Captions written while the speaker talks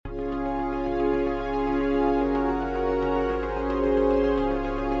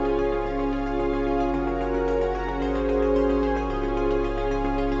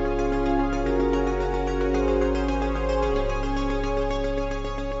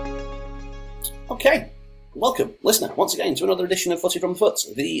Okay, welcome, listener, once again to another edition of Footy from the Foot,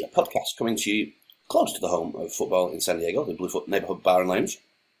 the podcast coming to you close to the home of football in San Diego, the Bluefoot Neighborhood Bar and Lounge,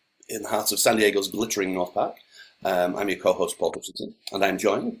 in the heart of San Diego's glittering North Park. I'm your co-host, Paul Hutchinson, and I'm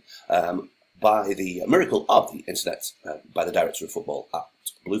joined by the miracle of the internet, by the director of football at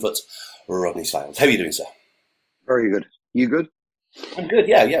Bluefoot, Rodney Styles. How are you doing, sir? Very good. You good? I'm good,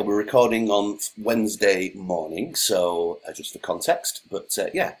 yeah. We're recording on Wednesday morning, so just for context, but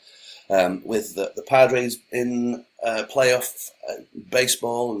with the Padres in playoff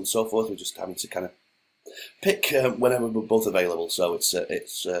baseball and so forth, we're just having to kind of pick whenever we're both available. So it's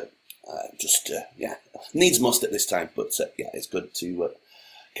needs must at this time. But it's good to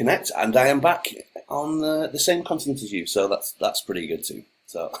connect, and I am back on the same continent as you, so that's pretty good too.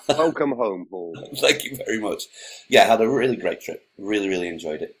 So welcome home, Paul. Thank you very much. Yeah, I had a really great trip. Really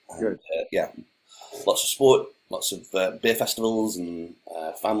enjoyed it. And, good. Lots of sport, lots of beer festivals and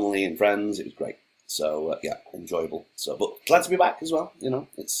family and friends. It was great. So enjoyable. So, but glad to be back as well. You know,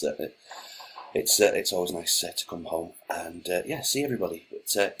 it's always nice to come home and see everybody.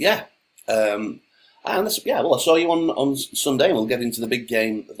 But and I saw you on Sunday, and we'll get into the big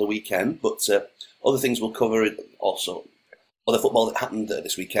game of the weekend. But other things we'll cover also. Other football that happened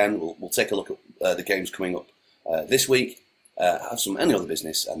this weekend. We'll take a look at the games coming up this week. Have any other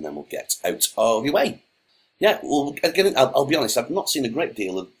business, and then we'll get out of your way. Yeah, well, again, I'll be honest. I've not seen a great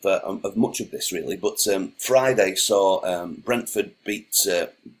deal of much of this really, but Friday saw Brentford beat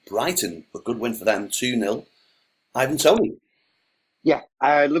Brighton. A good win for them, 2-0. Ivan Toney. Yeah,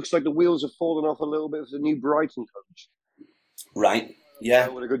 it looks like the wheels have fallen off a little bit for the new Brighton coach. Right. Yeah.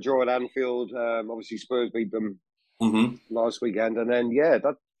 With a good draw at Anfield. Obviously, Spurs beat them last weekend, and then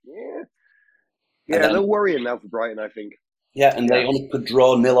a little worrying now for Brighton, I think. Yeah, and they only could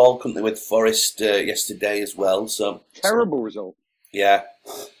draw 0-0, couldn't they, with Forest yesterday as well? So terrible result. Yeah,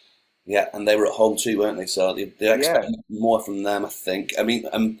 and they were at home too, weren't they? So they're expecting more from them, I think. I mean,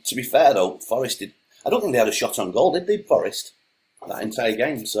 to be fair though, Forest did. I don't think they had a shot on goal, did they, Forest, that entire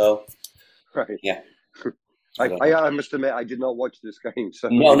game? So right, yeah. I must admit, I did not watch this game. So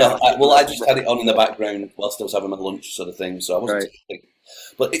No. I just had it on in the background whilst I was having my lunch, sort of thing. So I wasn't. Right.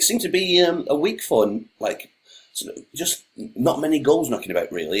 But it seemed to be a week for just not many goals knocking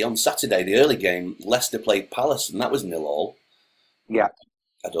about really. On Saturday, the early game, Leicester played Palace, and that was 0-0. Yeah.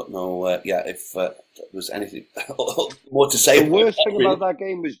 I don't know. If there was anything more to say. The worst thing about that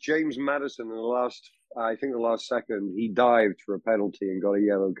game was James Maddison in the last second, he dived for a penalty and got a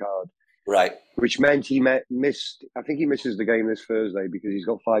yellow card. Right. Which meant he missed. I think he misses the game this Thursday because he's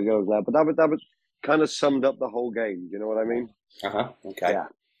got 5 yellows now. But that would kind of summed up the whole game. Do you know what I mean? Okay. Yeah.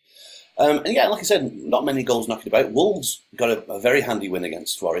 Like I said, not many goals knocking about. Wolves got a very handy win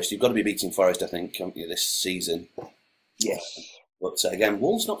against Forest. You've got to be beating Forest, I think, haven't you, this season? Yes. But again,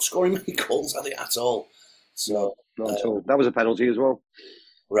 Wolves not scoring many goals, are they, at all? So not at all. That was a penalty as well.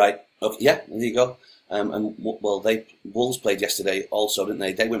 Right. Okay. Yeah. There you go. Wolves played yesterday also, didn't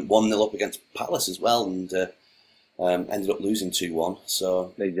they? They went 1-0 up against Palace as well, and ended up losing 2-1.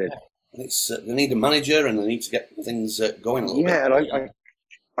 So they did. They need a manager, and they need to get things going a little bit. Yeah, and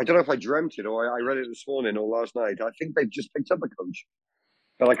I don't know if I dreamt it or I read it this morning or last night. I think they've just picked up a coach,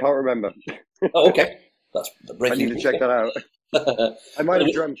 but I can't remember. Oh, okay. That's the breaking. I need to check that out. I might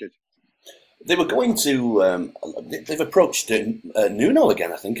have dreamt it. They were going to. They've approached Nuno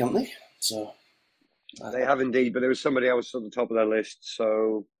again, I think, haven't they? So they have indeed, but there was somebody else at the top of their list.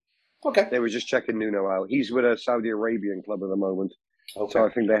 So they were just checking Nuno out. He's with a Saudi Arabian club at the moment, so I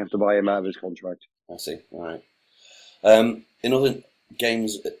think they have to buy him out of his contract. I see. All right. In other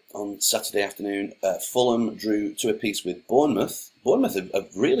games on Saturday afternoon, Fulham drew 2-2 with Bournemouth. Bournemouth have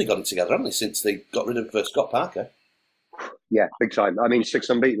really got it together, haven't they, since they got rid of Scott Parker? Yeah, big time. I mean, 6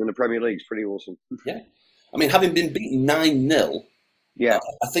 unbeaten in the Premier League is pretty awesome. Yeah. I mean, having been beaten 9-0, I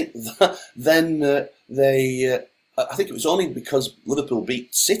think then they... I think it was only because Liverpool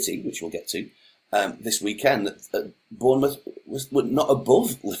beat City, which we'll get to, this weekend, that Bournemouth were not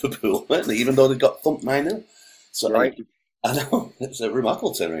above Liverpool, weren't they, even though they got thumped 9-0. So, right. I know, it's a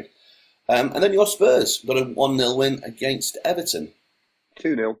remarkable turnaround. And then your Spurs got a 1-0 win against Everton.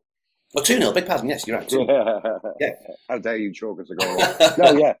 2-0. Oh, 2-0, big pardon, yes, you're right. Yeah. How dare you chalk us a goal?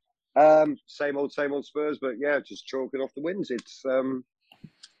 No, yeah. Same old Spurs, but just chalking off the wins. It's, I'm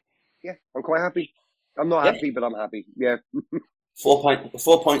quite happy. I'm not happy, but I'm happy. Yeah. 4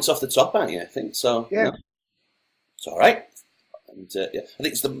 points off the top, aren't you? I think so. Yeah. It's all right. And I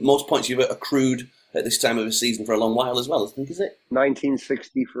think it's the most points you've accrued at this time of the season for a long while as well, I think, is it?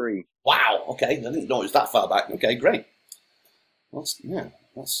 1963. Wow, okay. I didn't know it was that far back. Okay, great. That's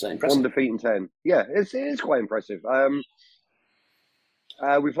impressive. 1 defeat and 10. Yeah, it is quite impressive.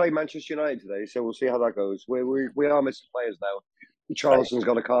 We play Manchester United today, so we'll see how that goes. We are missing players now. Right. Charleston's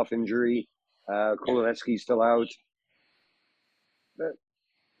got a calf injury. Kolonetsky's still out. But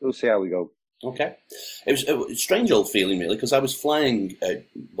we'll see how we go. Okay. It was a strange old feeling, really, because I was flying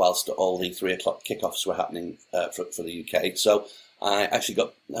whilst all the 3 o'clock kickoffs were happening for the UK. So I actually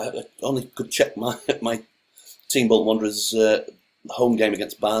only could check my Team Bolton Wanderers home game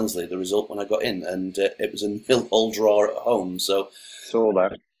against Barnsley, the result when I got in, and it was a 0-0 draw at home. So Saw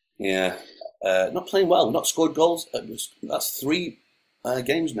that. yeah, not playing well. Not scored goals. That's 3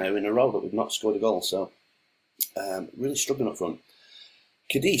 games now in a row that we've not scored a goal. So really struggling up front.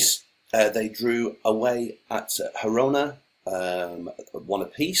 Cadiz, they drew away at Girona, 1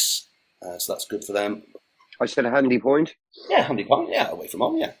 apiece, so that's good for them. I said a handy point. Yeah, handy point, yeah, away from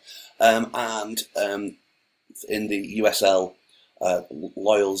home, yeah. And in the USL,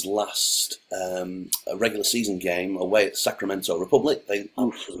 Loyal's last regular season game away at Sacramento Republic, they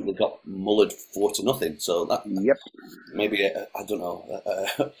got mullered 4-0. So that maybe I don't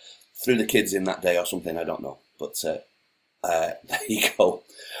know, threw the kids in that day or something. I don't know, but there you go.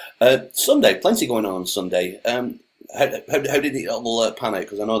 Sunday, plenty going on Sunday. How did it all pan out?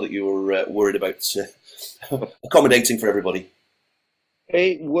 Because I know that you were worried about accommodating for everybody.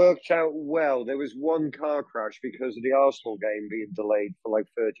 It worked out well. There was one car crash because of the Arsenal game being delayed for like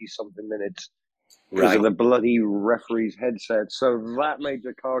 30-something minutes because of the bloody referee's headset. So that made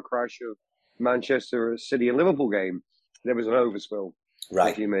the car crash of Manchester City and Liverpool game. There was an overspill.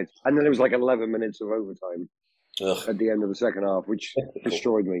 Right. A few minutes. And then there was like 11 minutes of overtime at the end of the second half, which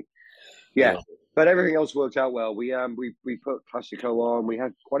destroyed me. Yeah. But everything else worked out well. We put Classico on. We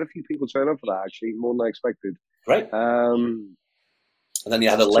had quite a few people turn up for that, actually, more than I expected. Right. And then you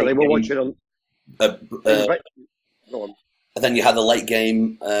had a late. So they were watching on. Go on. And then you had a late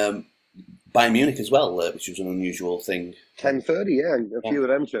game, Bayern Munich as well, which was an unusual thing. 10:30, yeah, and a few of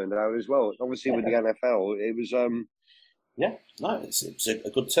them turned out as well. Obviously, with the NFL, it was. Yeah, no, it's a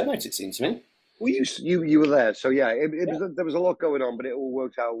good turnout. It seems to me. Well, you were there, so yeah, there was a lot going on, but it all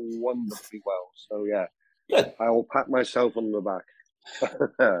worked out wonderfully well. So yeah, good. I will pat myself on the back.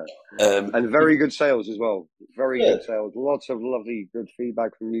 And very good sales as well. Very good sales. Lots of lovely, good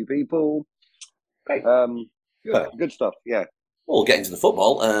feedback from new people. Great. Good stuff. Yeah. Well, we'll get into the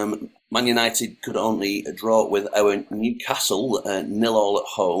football. Man United could only draw with our Newcastle 0-0 at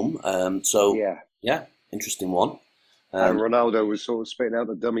home. So yeah, interesting one. And Ronaldo was sort of spitting out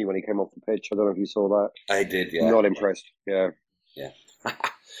the dummy when he came off the pitch. I don't know if you saw that. I did, yeah. Not impressed. Yeah.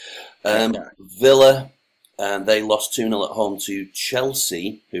 Villa, they lost 2-0 at home to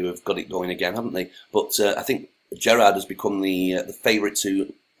Chelsea, who have got it going again, haven't they? But I think Gerrard has become the favourite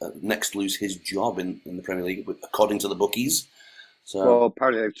to next lose his job in the Premier League, according to the bookies. So, well,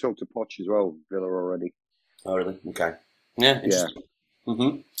 apparently they've talked to Poch as well, Villa already. Oh, really? Okay. Yeah. Yeah.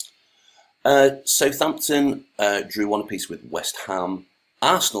 Mm-hmm. Southampton drew 1 apiece with West Ham.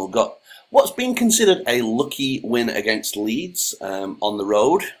 Arsenal got what's been considered a lucky win against Leeds on the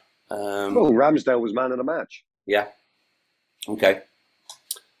road. Ramsdale was man of the match. Yeah. Okay.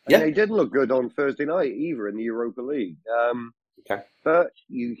 And they didn't look good on Thursday night either in the Europa League. Okay. But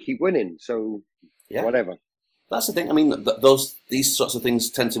you keep winning, so whatever. That's the thing. I mean, these sorts of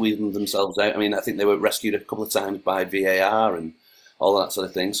things tend to even themselves out. I mean, I think they were rescued a couple of times by VAR and all that sort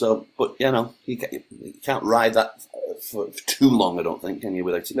of thing. So, but you can't ride that for too long. I don't think, can you?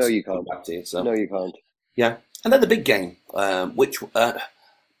 Without it, no, you can't. Back to you, so. No, you can't. Yeah, and then the big game, which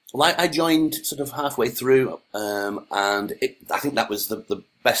I joined sort of halfway through, and I think that was the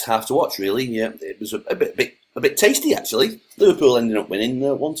best half to watch. Really, yeah, it was a bit tasty actually. Liverpool ended up winning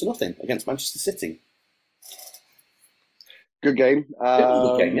 1-0 against Manchester City. Good game.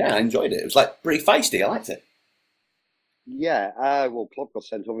 Good game. Yeah, I enjoyed it. It was like pretty feisty. I liked it. Yeah, well, Klopp got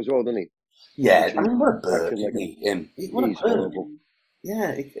sent off as well, didn't he? Yeah, I mean, what a bird, isn't he? What a bird. Horrible.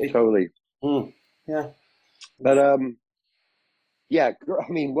 Yeah, totally. Yeah, but yeah,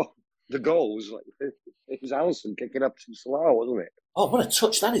 I mean, well, the goal was like it was Alisson kicking up to Salah, wasn't it? Oh, what a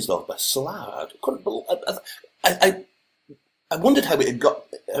touch that is, though, by Salah. I couldn't believe. I wondered how it had got,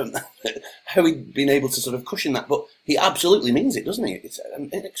 how he'd been able to sort of cushion that, but he absolutely means it, doesn't he? It's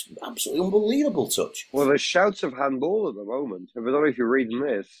an absolutely unbelievable touch. Well, there's shouts of handball at the moment. I don't know if you're reading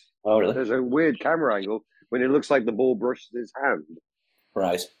this. Oh, really? There's a weird camera angle when it looks like the ball brushed his hand.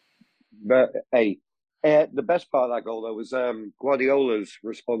 Right. But, hey, the best part of that goal, though, was Guardiola's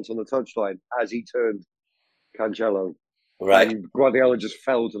response on the touchline as he turned Cancelo. Right. And Guardiola just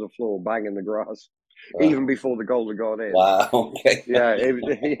fell to the floor, banging the grass. Wow. Even before the goal had gone in. Wow, okay. Yeah,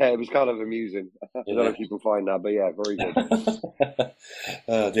 it was kind of amusing. I don't know if you can find that, but yeah, very good.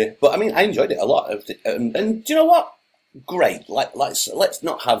 Oh dear. But I mean, I enjoyed it a lot. And do you know what? great. Let's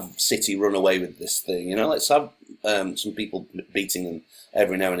not have City run away with this thing. You know, let's have some people beating them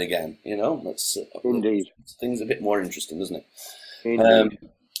every now and again. You know, let's Indeed. things a bit more interesting, doesn't it? Indeed.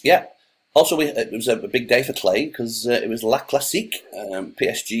 Yeah. Also, it was a big day for Clay because it was La Classique.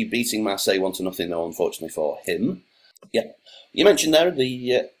 PSG beating Marseille 1-0, though, unfortunately for him. Yeah. You mentioned there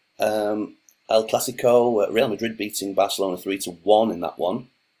the El Clasico, Real Madrid beating Barcelona 3-1 in that one.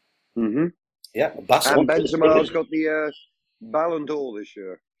 Mm-hmm. Yeah. Barcelona. And Benzema's got the Ballon d'Or this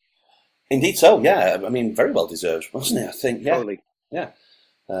year. Indeed so, yeah. I mean, very well deserved, wasn't it? I think, yeah. Totally. Yeah.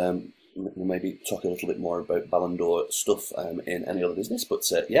 We'll maybe talk a little bit more about Ballon d'Or stuff in any other business, but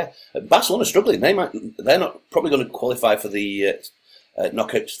yeah, Barcelona struggling. They're not probably going to qualify for the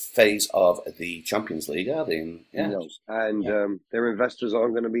knockout phase of the Champions League, are they? And, yeah. No. And their investors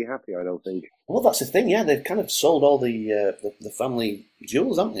aren't going to be happy, I don't think. Well, that's the thing. Yeah, they've kind of sold all the family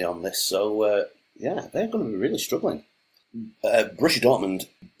jewels, haven't they, on this? So yeah, they're going to be really struggling. Borussia Dortmund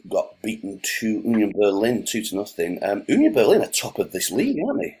got beaten to Union Berlin 2-0. Union Berlin are top of this league,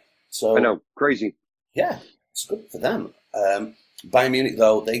 aren't they? So I know, crazy. Yeah, it's good for them. Bayern Munich,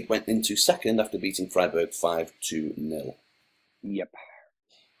 though, they went into second after beating Freiburg 5-0. Yep.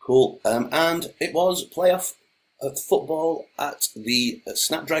 Cool. And it was playoff football at the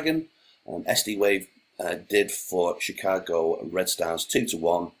Snapdragon. SD Wave did for Chicago Red Stars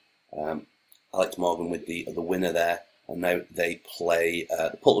 2-1. Alex Morgan with the winner there. And now they play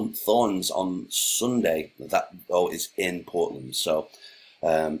the Portland Thorns on Sunday. That, though, is in Portland. So,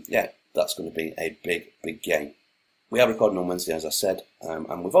 yeah, that's going to be a big, big game. We are recording on Wednesday, as I said,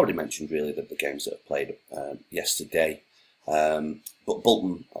 and we've already mentioned, really, that the games that have played yesterday. But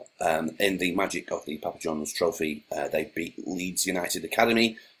Bolton, in the magic of the Papa John's Trophy, they beat Leeds United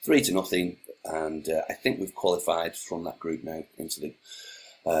Academy 3-0, and I think we've qualified from that group now into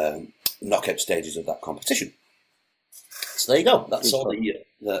the knockout stages of that competition. So there you go. That's all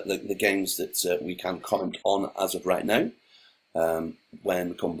the games that we can comment on as of right now. When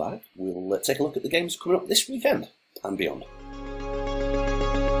we come back, we'll take a look at the games coming up this weekend and beyond.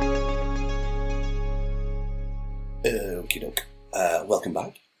 Okie doke. Welcome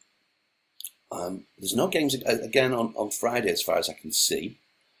back. There's no games again on Friday as far as I can see,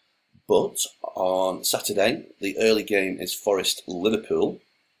 but on Saturday the early game is Forest Liverpool.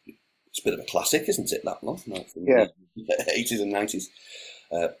 It's a bit of a classic, isn't it? That one, Yeah. 80s and 90s.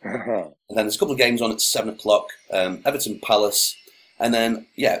 And then there's a couple of games on at 7 o'clock. Everton Palace, and then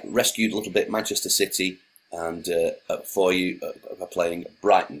rescued a little bit Manchester City, and for you are playing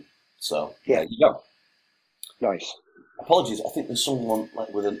Brighton. So there you go. Nice. Apologies, I think there's someone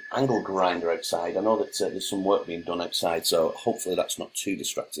with an angle grinder outside. I know that there's some work being done outside, so hopefully that's not too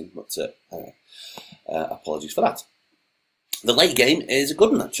distracting. But apologies for that. The late game is a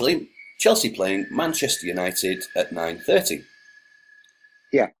good one, actually. Chelsea playing Manchester United at 9:30.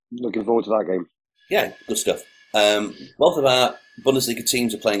 Yeah, looking forward to that game. Yeah, good stuff. Both of our Bundesliga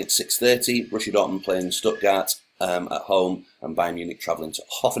teams are playing at 6:30. Borussia Dortmund playing Stuttgart at home, and Bayern Munich travelling to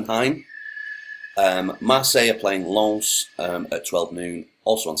Hoffenheim. Marseille are playing Lens at 12 noon,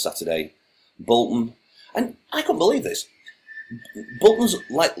 also on Saturday. Bolton, and I couldn't believe this. Bolton's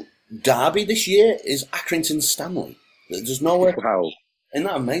derby this year is Accrington Stanley. There's nowhere. Wow. Isn't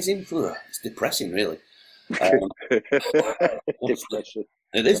that amazing? It's depressing, really. Depressing.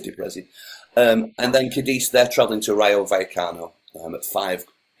 It is depressing. And then Cadiz, they're travelling to Rayo Vallecano at 5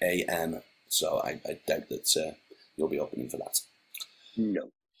 a.m. So I doubt that you'll be opening for that. No.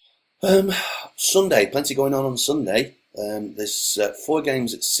 Sunday, plenty going on Sunday. There's 4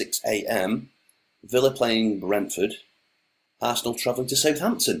 games at 6 a.m. Villa playing Brentford. Arsenal travelling to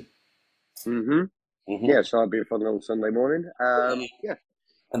Southampton. Mm-hmm. Mm-hmm. Yeah, so that'd be a fun little Sunday morning. Yeah.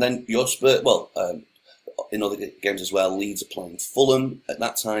 And then your Spurs, in other games as well, Leeds are playing Fulham at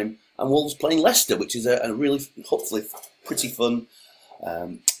that time, and Wolves playing Leicester, which is a really, hopefully, pretty fun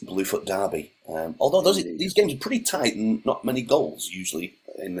Bluefoot derby. Although these games are pretty tight and not many goals usually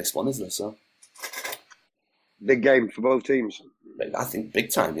in this one, is there? So big game for both teams. I think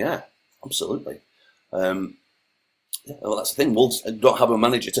big time, yeah, absolutely. Well, that's the thing. Wolves don't have a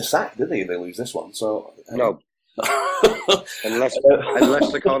manager to sack, do they? If they lose this one, so no. unless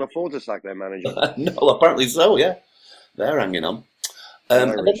they can't afford to sack their manager. No, apparently so. Yeah, they're hanging on.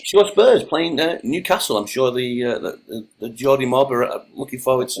 And then your Spurs playing Newcastle. I'm sure the Geordie mob are looking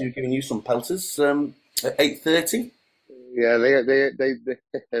forward to giving you some pelters at 8:30. Yeah,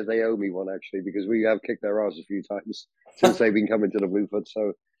 they owe me one actually, because we have kicked their ass a few times since they've been coming to the Bluefoot.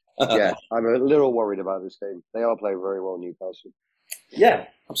 So yeah, I'm a little worried about this game. They are playing very well, Newcastle. Yeah,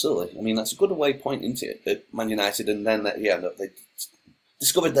 absolutely. I mean, that's a good way of pointing to it at Man United, and then they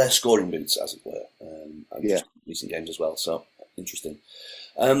discovered their scoring boots, as it were. recent games as well. So interesting.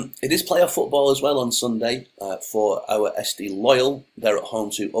 It is playoff football as well on Sunday for our SD Loyal. They're at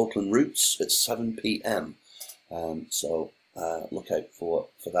home to Oakland Roots at 7 p.m. So look out for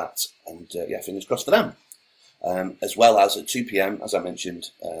that, and fingers crossed for them. As well as at 2 p.m, as I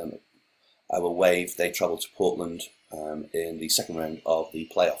mentioned, our Wave, they travel to Portland in the second round of the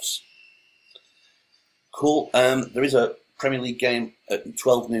playoffs. Cool. There is a Premier League game at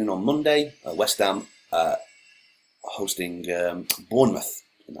 12 noon on Monday. West Ham hosting Bournemouth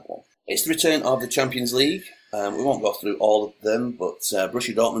in that one. It's the return of the Champions League. We won't go through all of them, but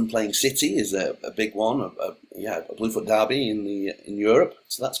Borussia Dortmund playing City is a big one. A Bluefoot derby in Europe,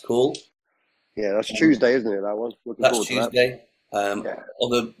 so that's cool. Yeah, that's Tuesday, isn't it? That one. That's Tuesday.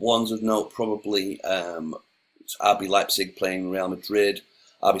 Other ones of note probably RB Leipzig playing Real Madrid,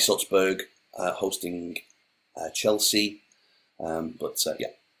 RB Salzburg hosting Chelsea,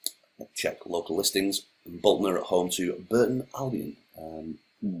 check local listings. Bolton are at home to Burton Albion.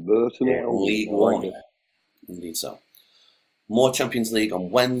 League One. Indeed so. More Champions League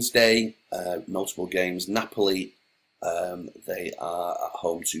on Wednesday. Notable games. Napoli, they are at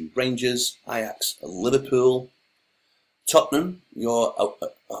home to Rangers. Ajax, Liverpool. Tottenham, you're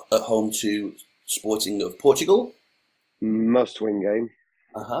at home to Sporting of Portugal. Must-win game.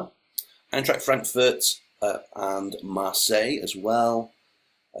 Eintracht Frankfurt and Marseille as well.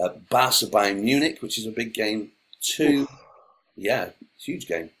 Barca Bayern Munich, which is a big game too. Yeah, huge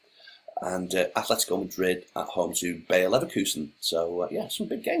game. And Atletico Madrid at home to Bayer Leverkusen. So, some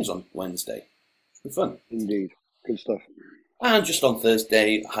big games on Wednesday. Should be fun. Indeed. Good stuff. And just on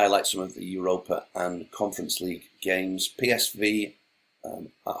Thursday, highlight some of the Europa and Conference League games. PSV at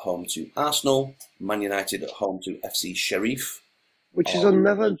home to Arsenal. Man United at home to FC Sheriff. Which is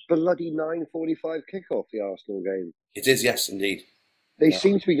another bloody 9:45 kickoff, the Arsenal game. It is, yes, indeed. They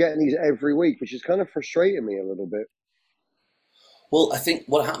seem to be getting these every week, which is kind of frustrating me a little bit. Well, I think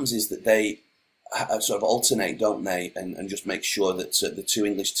what happens is that they sort of alternate, don't they, and just make sure that the two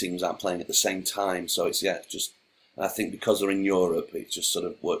English teams aren't playing at the same time. So it's just. I think because they're in Europe, it just sort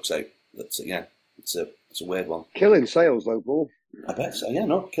of works out. That it's a weird one. Killing sales, though, Paul. I bet so. Yeah,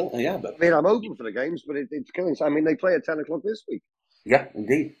 no, but I mean, I'm open for the games, but it's killing. I mean, they play at 10 o'clock this week. Yeah,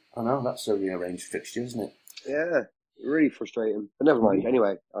 indeed. I know that's a rearranged fixture, isn't it? Yeah, really frustrating. But never mind.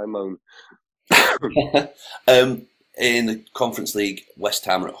 Anyway, I moan. In the Conference League, West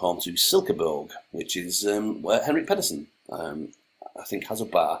Ham are at home to Silkeborg, which is where Henrik Pedersen, I think, has a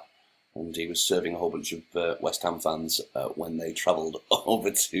bar. And he was serving a whole bunch of West Ham fans when they travelled over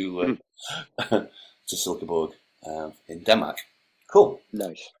to Silkeborg in Denmark. Cool.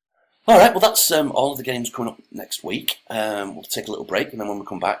 Nice. All right, well, that's all of the games coming up next week. We'll take a little break, and then when we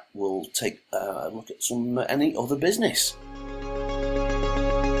come back, we'll take a look at any other business.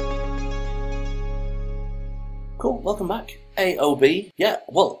 Cool, welcome back. AOB. Yeah,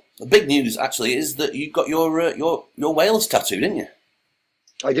 well, the big news, actually, is that you got your Wales tattoo, didn't you?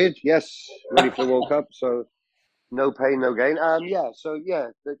 I did, yes. Ready for the World Cup, so no pain, no gain. That's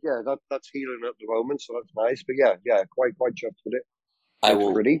healing at the moment, so that's nice. But quite chuffed with it. I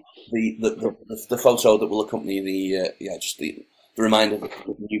will. Pretty. The photo that will accompany the reminder that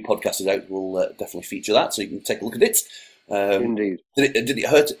the new podcast is out will definitely feature that, so you can take a look at it. Indeed. Did it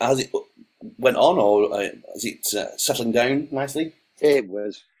hurt as it went on, or is it settling down nicely? It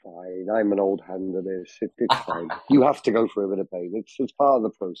was fine. I'm an old hand at this. It's fine. You have to go through a bit of pain. It's part of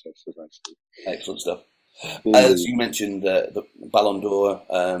the process, as I say. Excellent stuff. As you mentioned, the Ballon d'Or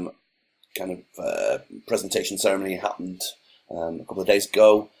presentation ceremony happened a couple of days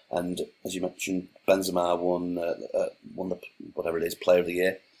ago, and as you mentioned, Benzema won the whatever it is, Player of the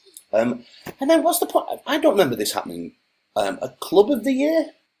Year. And then what's the point? I don't remember this happening. A Club of the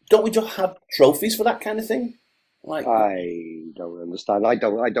Year? Don't we just have trophies for that kind of thing? I don't understand. I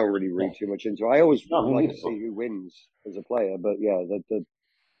don't really read too much into it. I always like to see who wins as a player, but the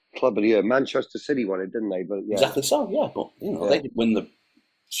Club of the Year, Manchester City won it, didn't they? But exactly so. Yeah, but they didn't win the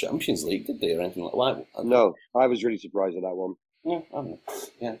Champions League, did they, or anything like that? No, I was really surprised at that one. Yeah, I don't know.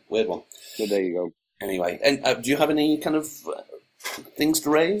 Yeah, weird one. But there you go. Anyway, and do you have any kind of things to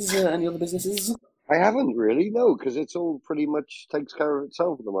raise? Any other businesses? I haven't really, no, because it's all pretty much takes care of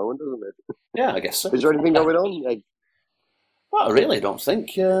itself at the moment, doesn't it? Yeah, I guess so. Is there anything going on? Well, I really don't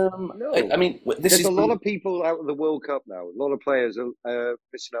think. No. I mean, there's a lot of people out of the World Cup now. A lot of players are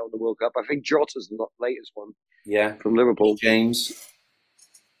missing out on the World Cup. I think Jota's the latest one. Yeah. From Liverpool. James.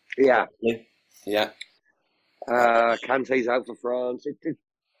 Yeah. Yeah. Kante's out for France.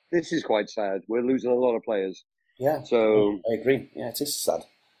 This is quite sad. We're losing a lot of players. Yeah. So I agree. Yeah, it is sad.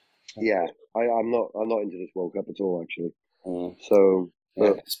 Yeah, I'm not into this World Cup at all, actually. Mm. So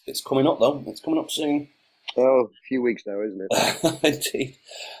it's coming up though. It's coming up soon. Oh, a few weeks now, isn't it? Indeed.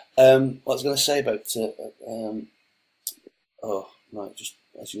 What I was going to say about oh no, just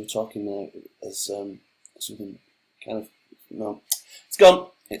as you were talking there, there's something kind of no, it's gone.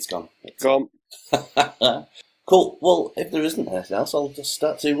 It's gone. Come. Cool. Well, if there isn't anything else, I'll just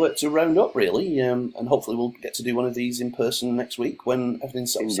start to round up really, and hopefully we'll get to do one of these in person next week when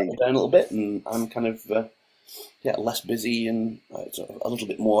everything's sort of settled down a little bit and I'm kind of less busy and sort of a little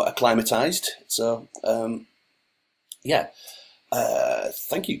bit more acclimatized. So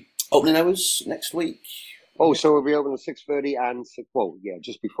thank you. Opening hours next week. Oh, so we'll be open at 6:30 and well, yeah,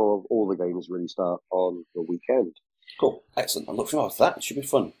 just before all the games really start on the weekend. Cool. Excellent. I'm looking forward to that. It should be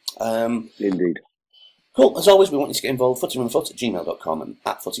fun. Indeed. Cool. As always, we want you to get involved. footyfromthefoot@gmail.com and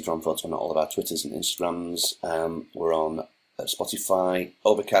at footyfromfoot on all of our Twitters and Instagrams. We're on Spotify,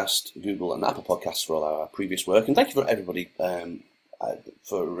 Overcast, Google, and Apple Podcasts for all our previous work. And thank you for everybody our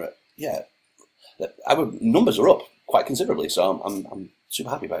numbers are up quite considerably, so I'm super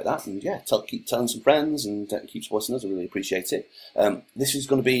happy about that. And yeah, keep telling some friends and keep supporting us. I really appreciate it. This is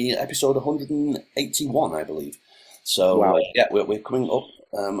going to be episode 181, I believe. So wow. We're coming up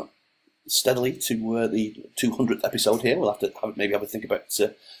steadily to the 200th episode here. We'll have to maybe have a think about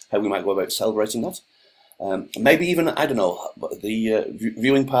how we might go about celebrating that. Maybe even, I don't know, the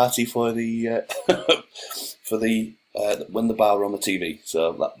viewing party for the for the when the bar are on the TV.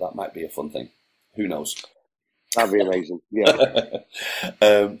 So that might be a fun thing. Who knows? That'd be amazing. Yeah.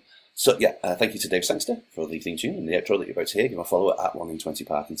 Thank you to Dave Sangster for the theme tune and the outro that you're about to hear. Give him a follow at 1 in 20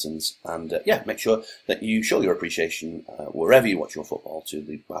 Parkinson's. And make sure that you show your appreciation wherever you watch your football to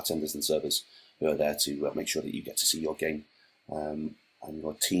the bartenders and servers who are there to make sure that you get to see your game and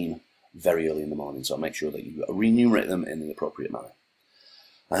your team very early in the morning. So make sure that you remunerate them in the appropriate manner.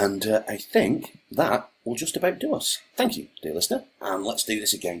 And I think that will just about do us. Thank you, dear listener. And let's do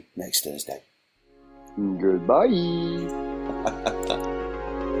this again next Thursday. Goodbye.